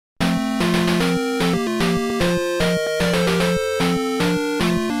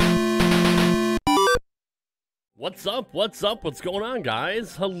What's up? What's up? What's going on,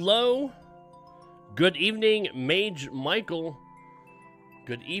 guys? Hello. Good evening, Mage Michael.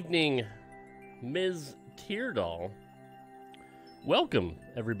 Good evening, Ms. Teardoll. Welcome,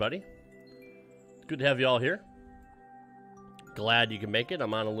 everybody. Good to have you all here. Glad you can make it.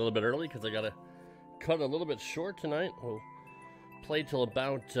 I'm on a little bit early because I got to cut a little bit short tonight. We'll play till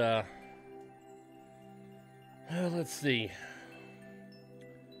about, let's see.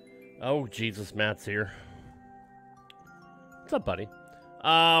 Oh, Jesus, Matt's here. What's up, buddy?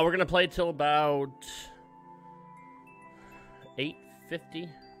 We're going to play till about 8:50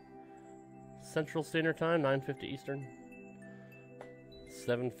 Central Standard Time, 9:50 Eastern,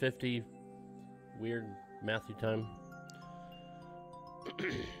 7:50 weird Matthew time.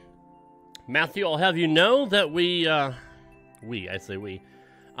 Matthew, I'll have you know that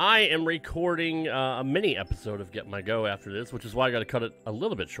I am recording a mini episode of Get My Go after this, which is why I got to cut it a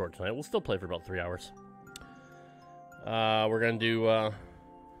little bit short tonight. We'll still play for about 3 hours. We're gonna do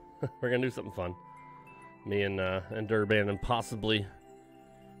something fun. Me and Durban and possibly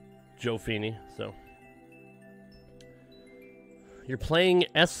Joe Feeney. So you're playing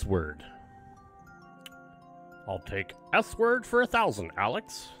S-Word. I'll take S-Word for 1,000,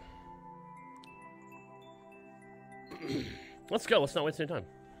 Alex. Let's go. Let's not waste any time.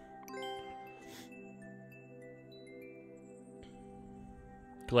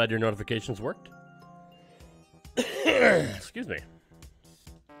 Glad your notifications worked. Excuse me.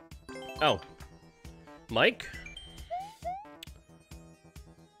 Oh. Mike?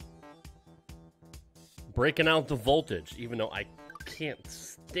 Breaking out the voltage, even though I can't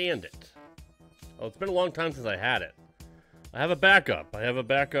stand it. Oh, it's been a long time since I had it. I have a backup. I have a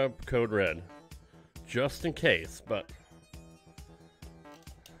backup Code Red. Just in case, but...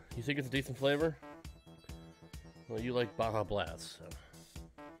 You think it's a decent flavor? Well, you like Baja Blast, so...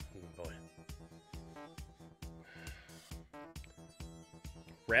 Oh, boy.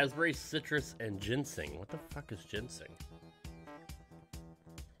 Raspberry, citrus, and ginseng. What the fuck is ginseng?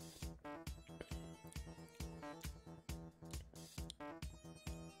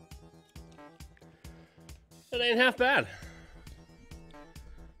 It ain't half bad.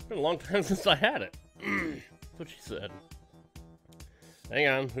 It's been a long time since I had it. That's what she said. Hang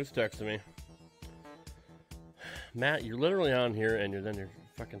on, who's texting me? Matt, you're literally on here and you're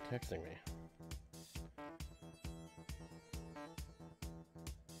fucking texting me.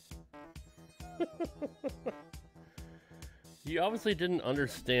 You obviously didn't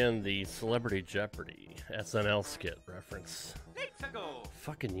understand the Celebrity Jeopardy SNL skit reference. Let's go.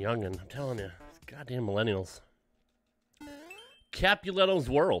 Fucking youngin', I'm telling you. Goddamn millennials. Capuletto's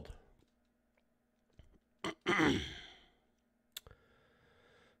World.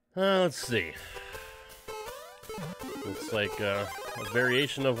 Let's see. Looks like a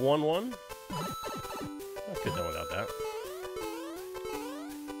variation of 1-1. I could done without that.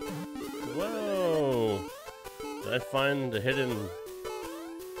 Whoa! Did I find the hidden...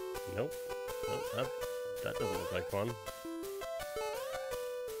 Nope. Nope, that doesn't look like fun.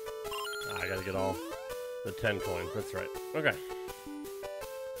 I gotta get all the 10 coins. That's right. Okay.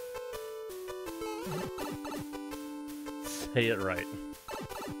 Say it right.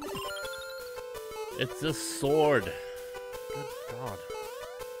 It's a sword. Good God.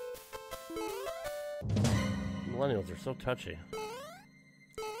 Millennials are so touchy.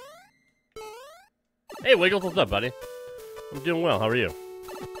 Hey, Wiggles, what's up, buddy? I'm doing well. How are you?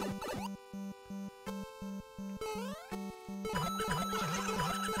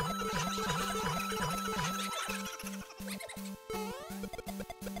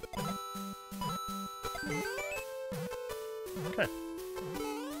 Okay.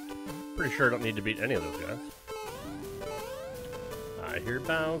 Pretty sure I don't need to beat any of those guys. I hear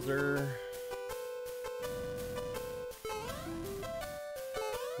Bowser.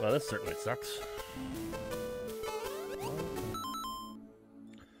 Well, this certainly sucks.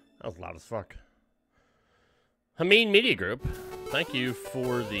 That was loud as fuck. Hameen Media Group, thank you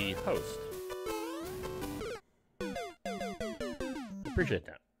for the host. Appreciate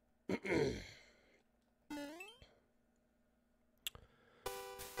that.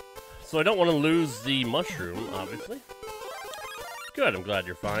 So I don't want to lose the mushroom, obviously. Good, I'm glad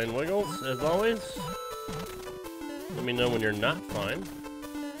you're fine, Wiggles, as always. Let me know when you're not fine.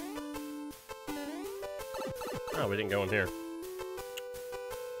 Oh, we didn't go in here.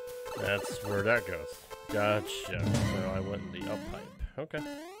 That's where that goes. Gotcha. So I went in the up pipe. Okay.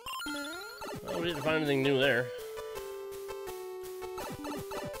 Well, we didn't find anything new there.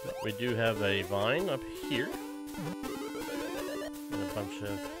 But we do have a vine up here. And a bunch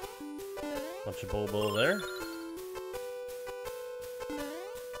of Bobo there.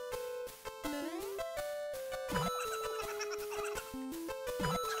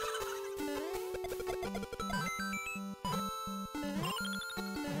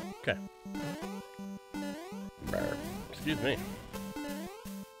 Okay. Excuse me.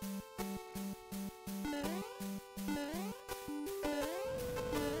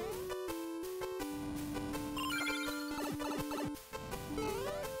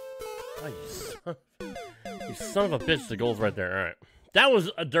 Oh, you son of a bitch. The goal's right there. All right. That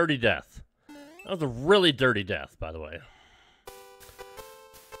was a dirty death. That was a really dirty death, by the way.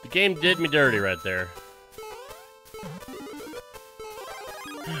 The game did me dirty right there.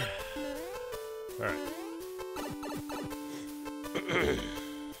 All right.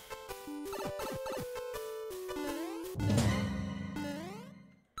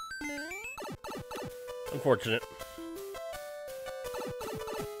 Unfortunate.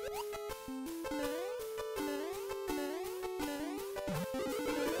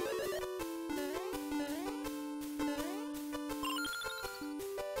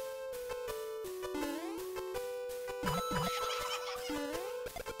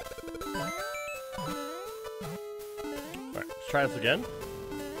 Alright, let's try this again.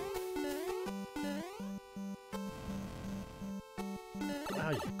 Wow,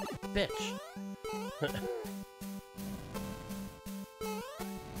 you bitch.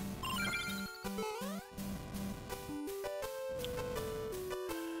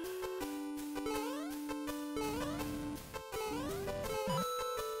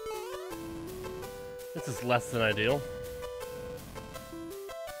 This is less than ideal.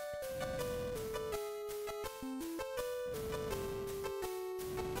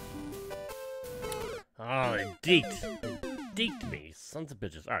 Oh, they deked. They deked me. Sons of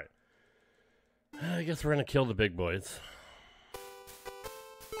bitches. Alright. I guess we're gonna kill the big boys.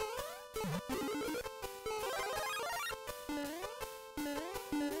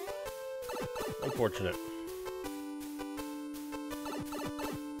 Unfortunate.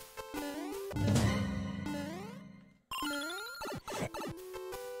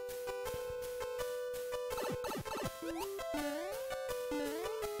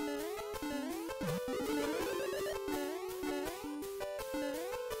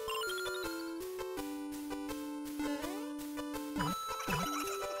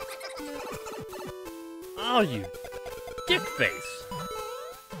 Oh, you dick face.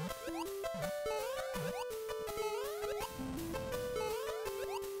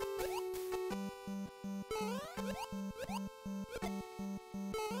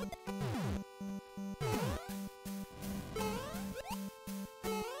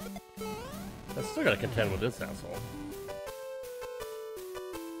 I still gotta contend with this asshole.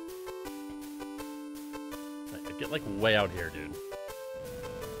 Like, get like way out here, dude.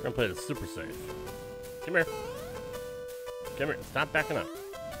 We're gonna play this super safe. Come here. Come here. Stop backing up.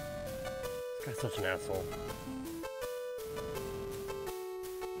 This guy's such an asshole.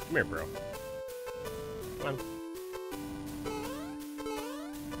 Come here, bro. Come on.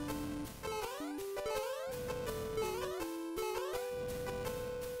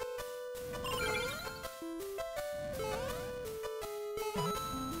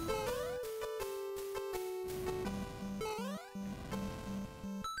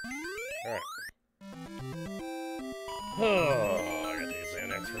 Alright. Oh, I gotta use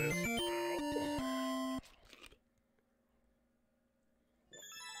Xanax for this.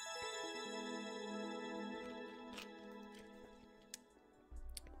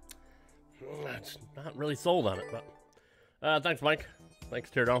 That's not really sold on it, but thanks, Mike. Thanks,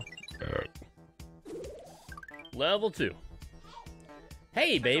 Teardoll. Level 2.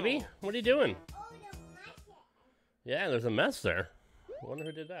 Hey, baby, what are you doing? Yeah, there's a mess there. I wonder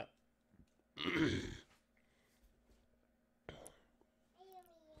who did that.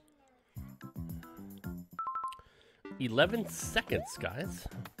 11 seconds, guys.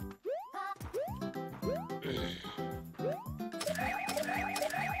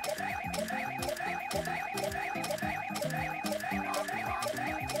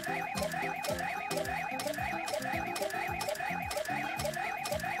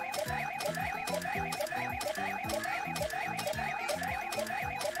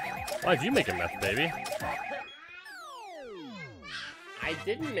 Why'd you make a mess, baby? I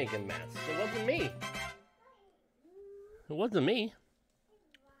didn't make a mess. It wasn't me. It wasn't me.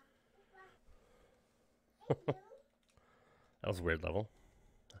 That was a weird level.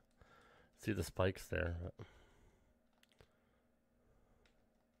 See the spikes there.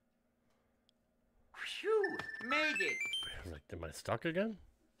 Phew, made it. I was like, am I stuck again?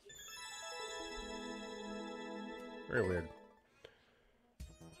 Very weird.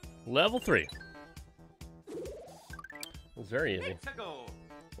 Level 3. It was very easy. Let's go.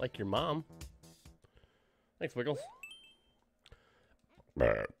 Like your mom. Thanks, Wiggles.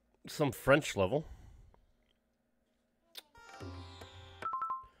 Some French level.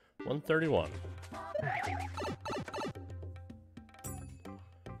 131.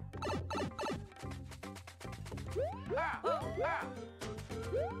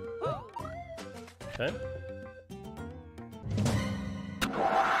 Okay.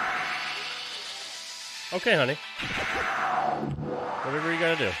 Okay, honey. Whatever you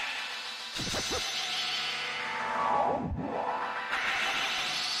gotta do.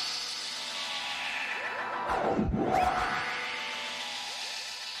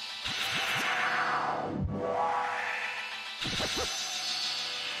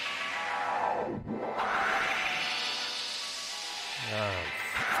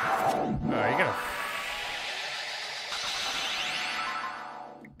 Alright, you gotta...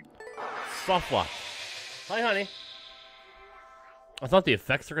 Soft lock. Hi, honey. I thought the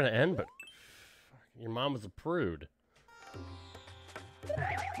effects were gonna end, but... Your mom was a prude.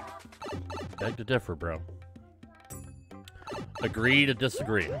 Beg to differ, bro. Agree to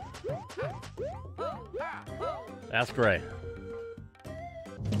disagree. Ask Ray.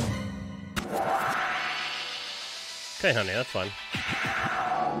 Okay, honey, that's fine.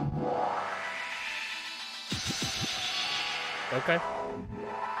 Okay.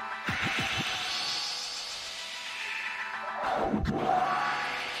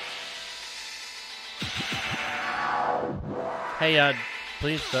 Hey,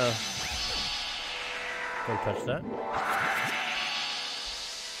 please, don't touch that.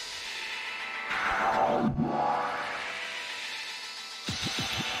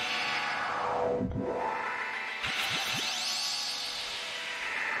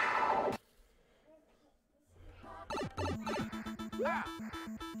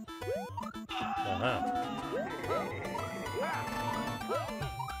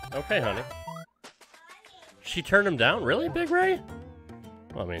 Okay, honey. She turned him down? Really, Big Ray?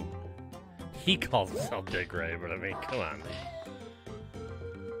 Well, I mean, he calls himself Big Ray, but I mean, come on.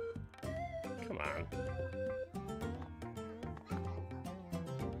 Come on.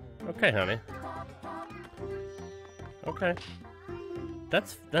 Okay, honey. Okay.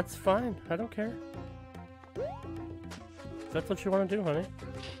 That's fine. I don't care. If that's what you want to do, honey.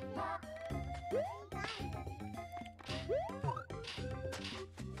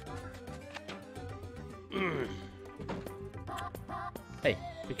 Hey,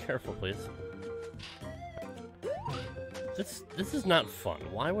 be careful, please. This is not fun.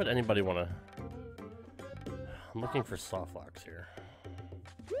 Why would anybody want to... I'm looking for soft locks here.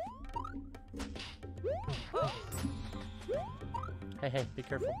 Hey, be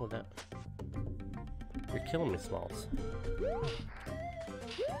careful with that. You're killing me, Smalls.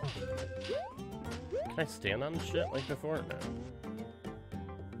 Can I stand on shit like before? No.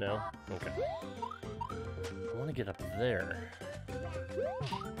 No? Okay. I want to get up there.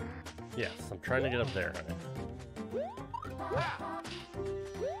 Yes, I'm trying to get up there, honey.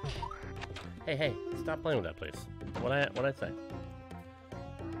 Hey, stop playing with that, please. What'd I say?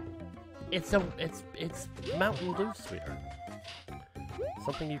 It's Mountain Dew, sweetheart.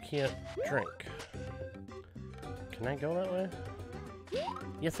 Something you can't drink. Can I go that way?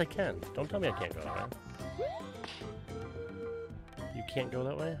 Yes, I can. Don't tell me I can't go that way. You can't go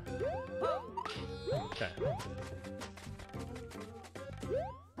that way? Okay.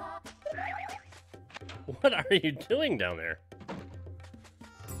 What are you doing down there?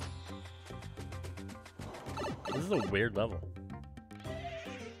 This is a weird level.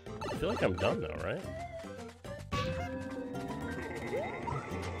 I feel like I'm done though, right?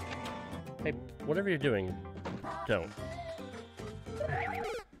 Hey, whatever you're doing, don't.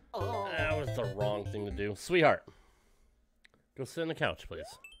 That was the wrong thing to do. Sweetheart, go sit on the couch, please.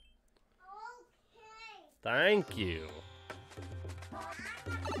 Thank you.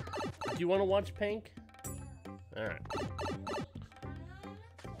 Do you want to watch Pink? Alright.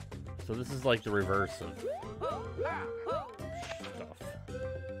 So this is like the reverse of stuff.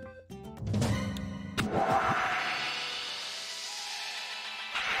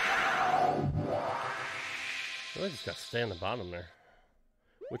 I just gotta stay on the bottom there.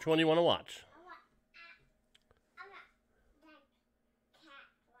 Which one do you want to watch?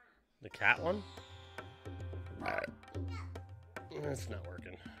 The cat one? Alright. It's not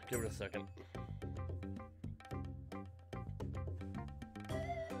working. Give it a second.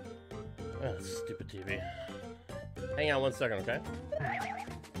 Oh, stupid TV. Hang on one second, okay?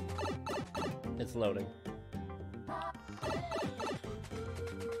 It's loading.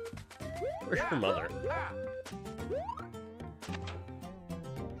 Where's your mother?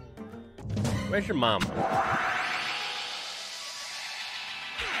 Where's your mama?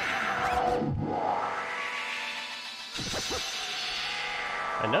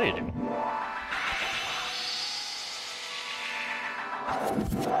 I know you do.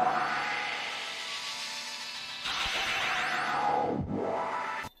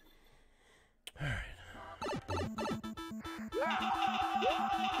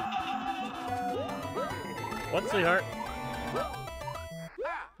 What, sweetheart?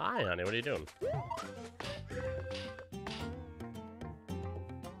 Hi, honey. What are you doing?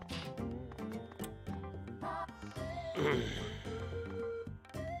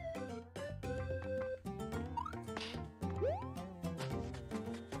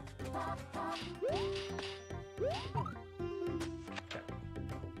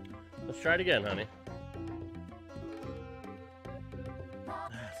 Let's try it again, honey.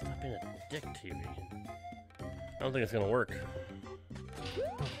 Stop being a dick, TV. I don't think it's gonna work.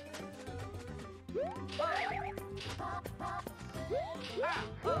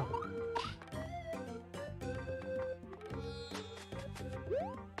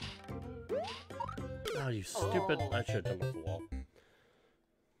 Oh, you stupid. I should have jumped off the wall.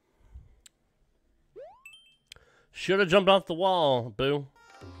 Should have jumped off the wall, boo.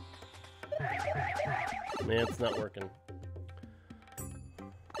 Man, it's not working.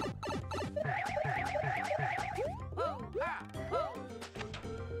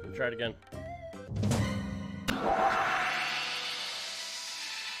 Try it again.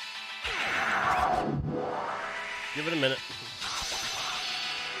 Give it a minute.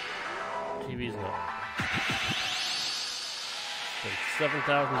 TV's not. Spent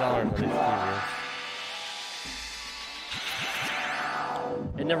 $7,000 on these TVs.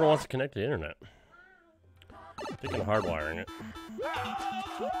 It never wants to connect to the internet. Thinking of hardwiring it.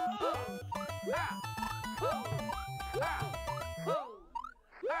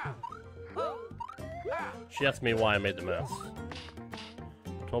 She asked me why I made the mess.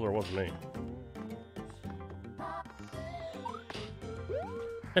 I told her it wasn't me.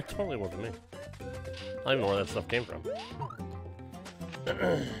 It totally wasn't me. I don't even know where that stuff came from.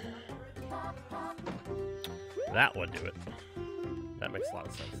 That would do it. That makes a lot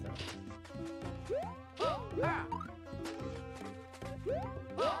of sense now.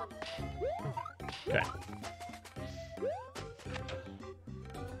 Okay.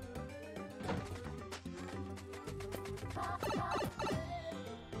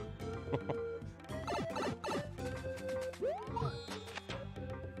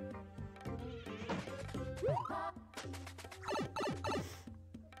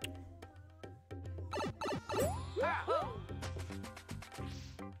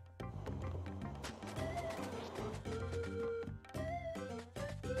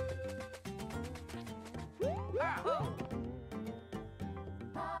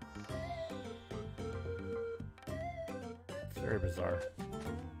 It's very bizarre.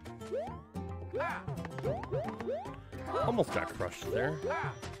 Almost got crushed there.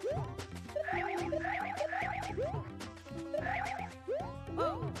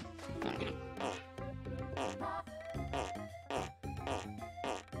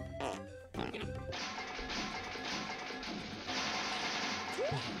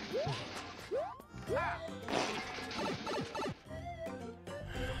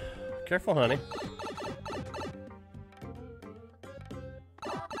 Careful, honey.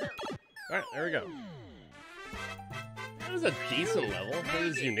 Alright, there we go. That was a decent level. It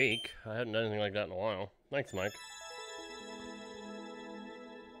was unique. I hadn't done anything like that in a while. Thanks, Mike.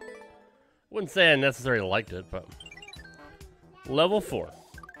 Wouldn't say I necessarily liked it, but... Level 4.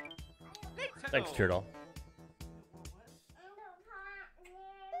 Thanks, Turtle.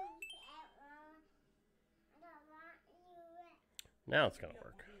 Now it's gonna work.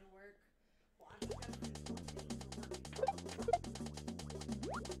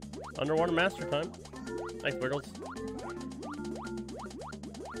 Underwater master time. Thanks, Wiggles.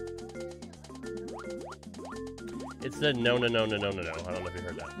 It said no, no, no, no, no, no, no. I don't know if you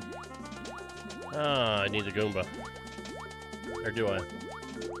heard that. Ah, I need a Goomba. Or do I?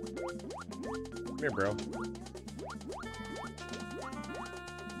 Come here, bro.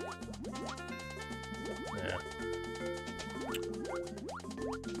 Yeah.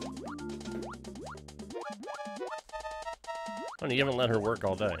 Honey, you haven't let her work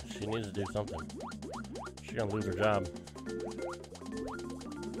all day. She needs to do something. She's gonna lose her job.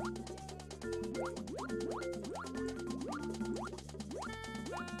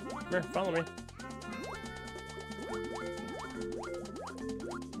 Come here, follow me.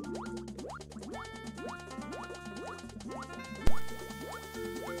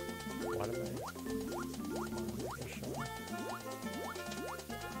 What am I?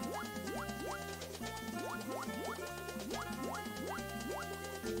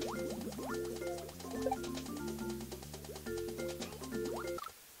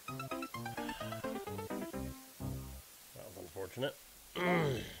 That was unfortunate.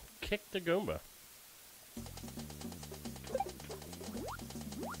 Kick the Goomba.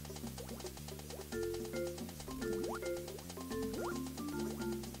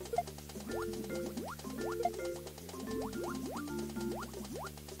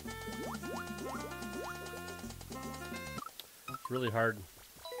 It's really hard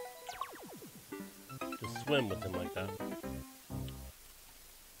to swim with him like that.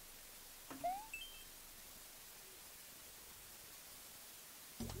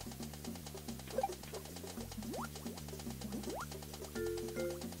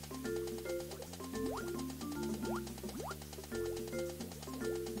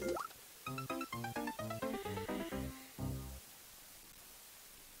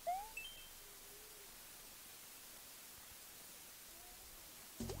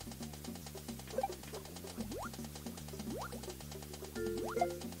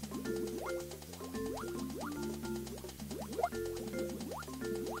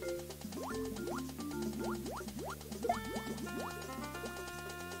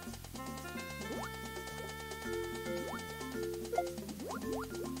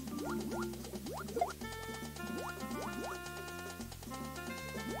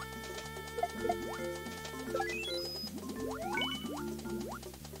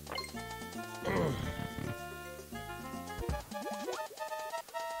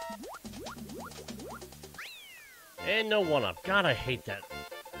 And no one-up. God, I hate that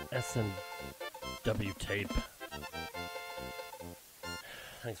SMW tape.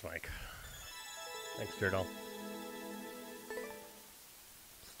 Thanks, Mike. Thanks, Turtle.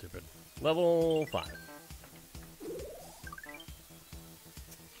 Stupid. Level 5.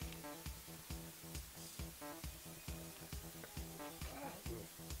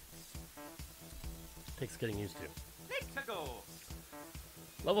 Takes getting used to. Let's go.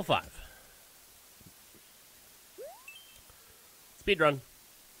 Level 5. Speedrun.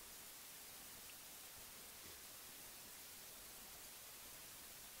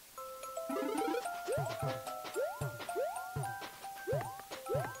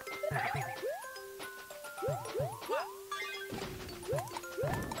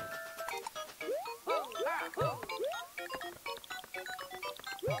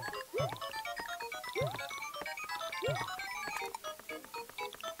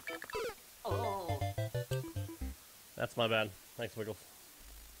 Oh. That's my bad. Thanks, Wiggles.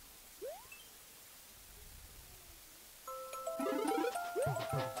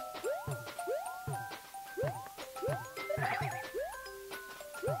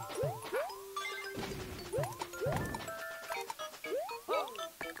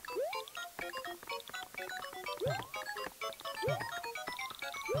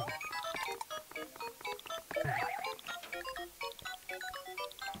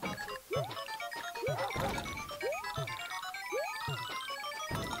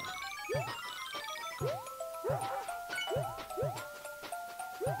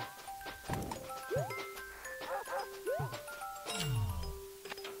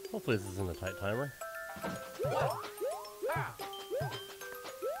 Hopefully this isn't a tight timer.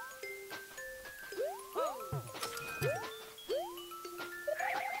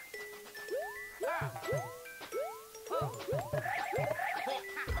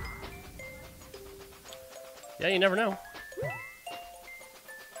 Yeah, you never know.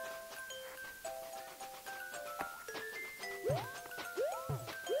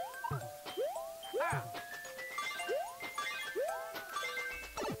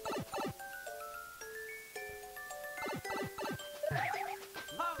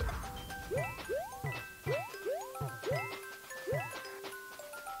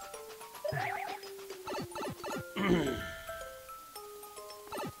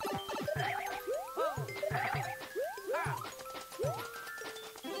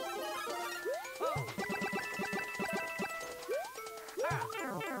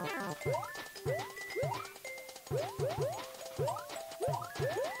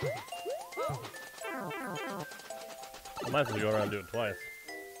 I might have to go around and do it twice.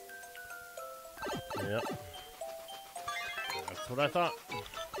 Yep. That's what I thought.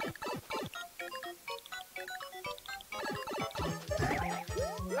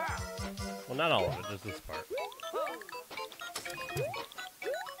 Well, not all of it, just this part.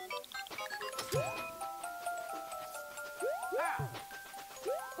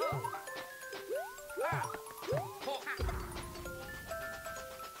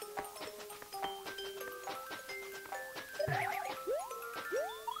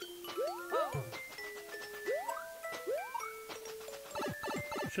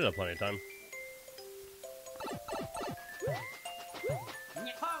 Should have plenty of time.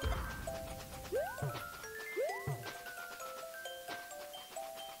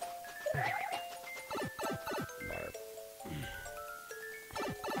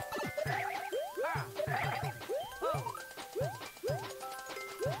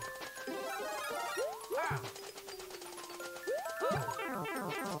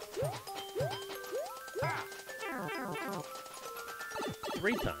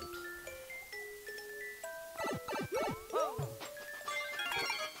 Three times.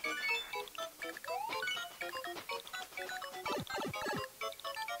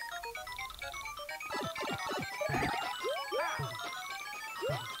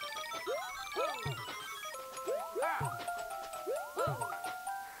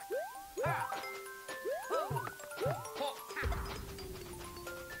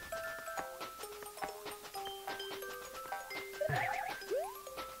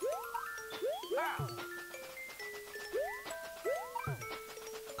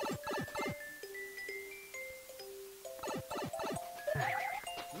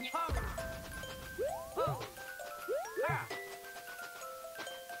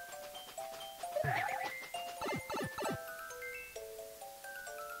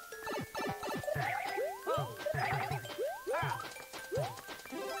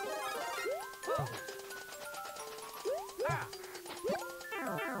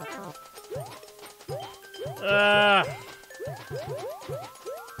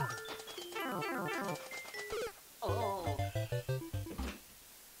 Oh.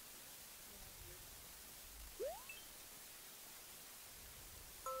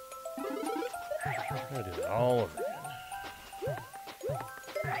 I'm gonna do it all over again.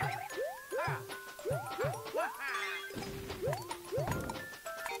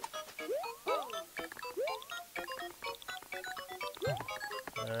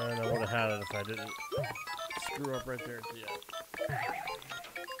 And I would have had it if I didn't screw up right there at the end.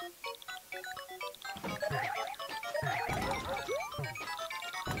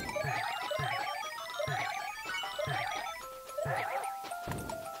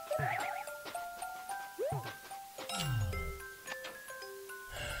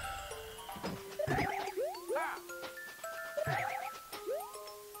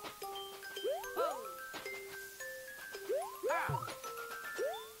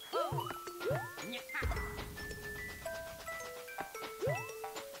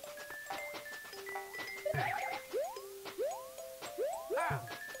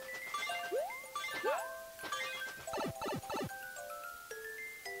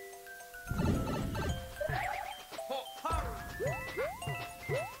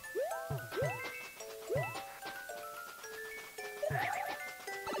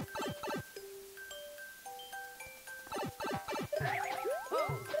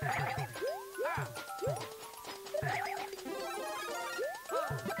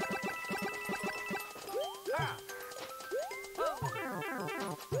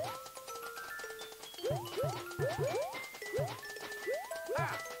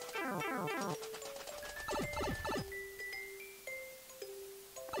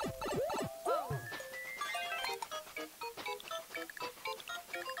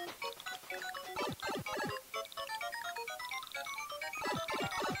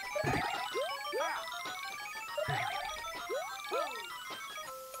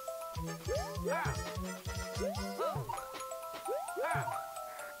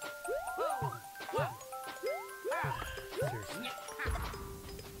 Seriously.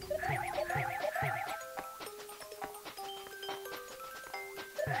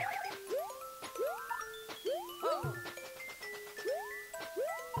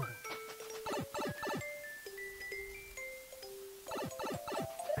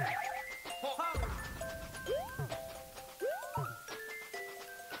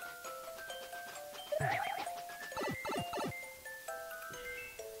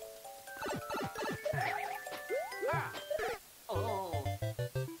 Oh.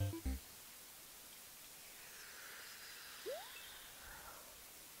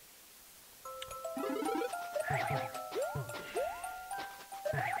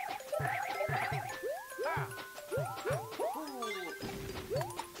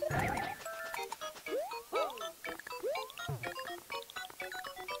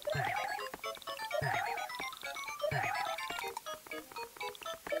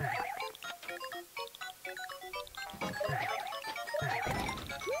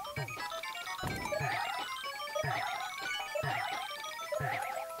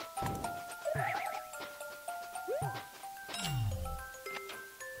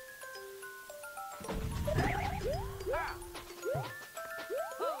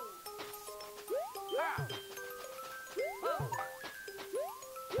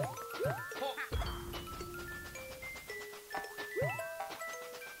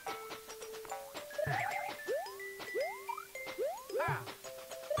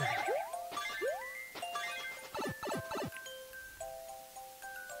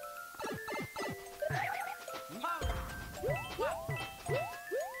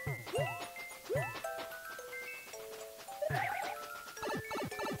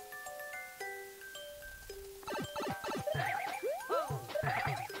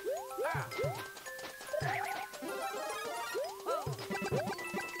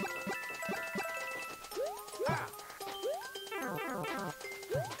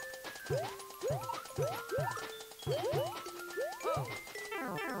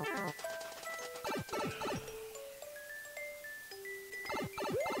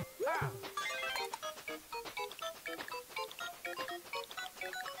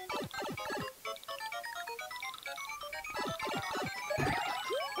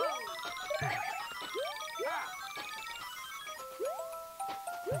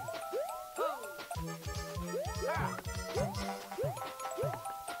 I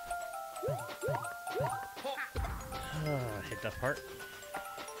hate that part.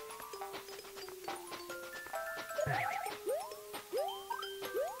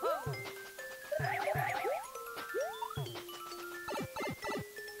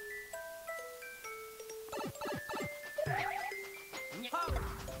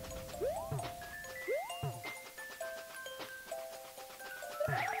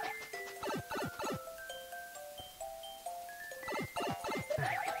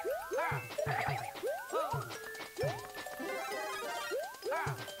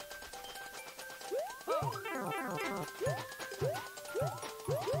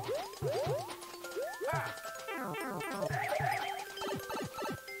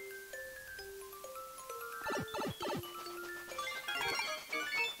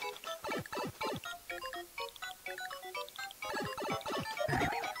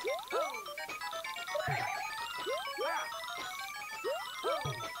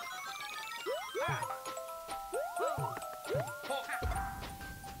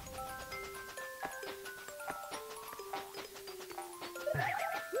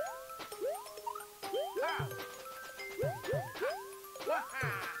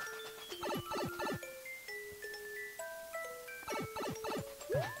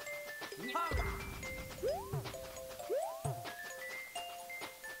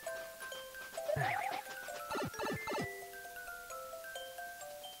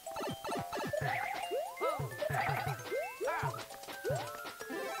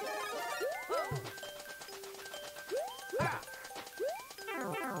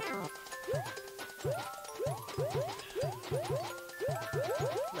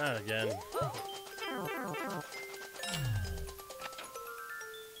 Not again.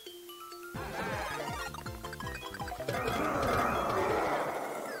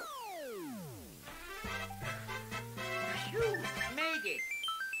 Phew, made it.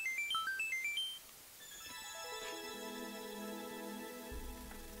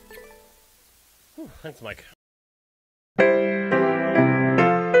 Whew, thanks, Mike.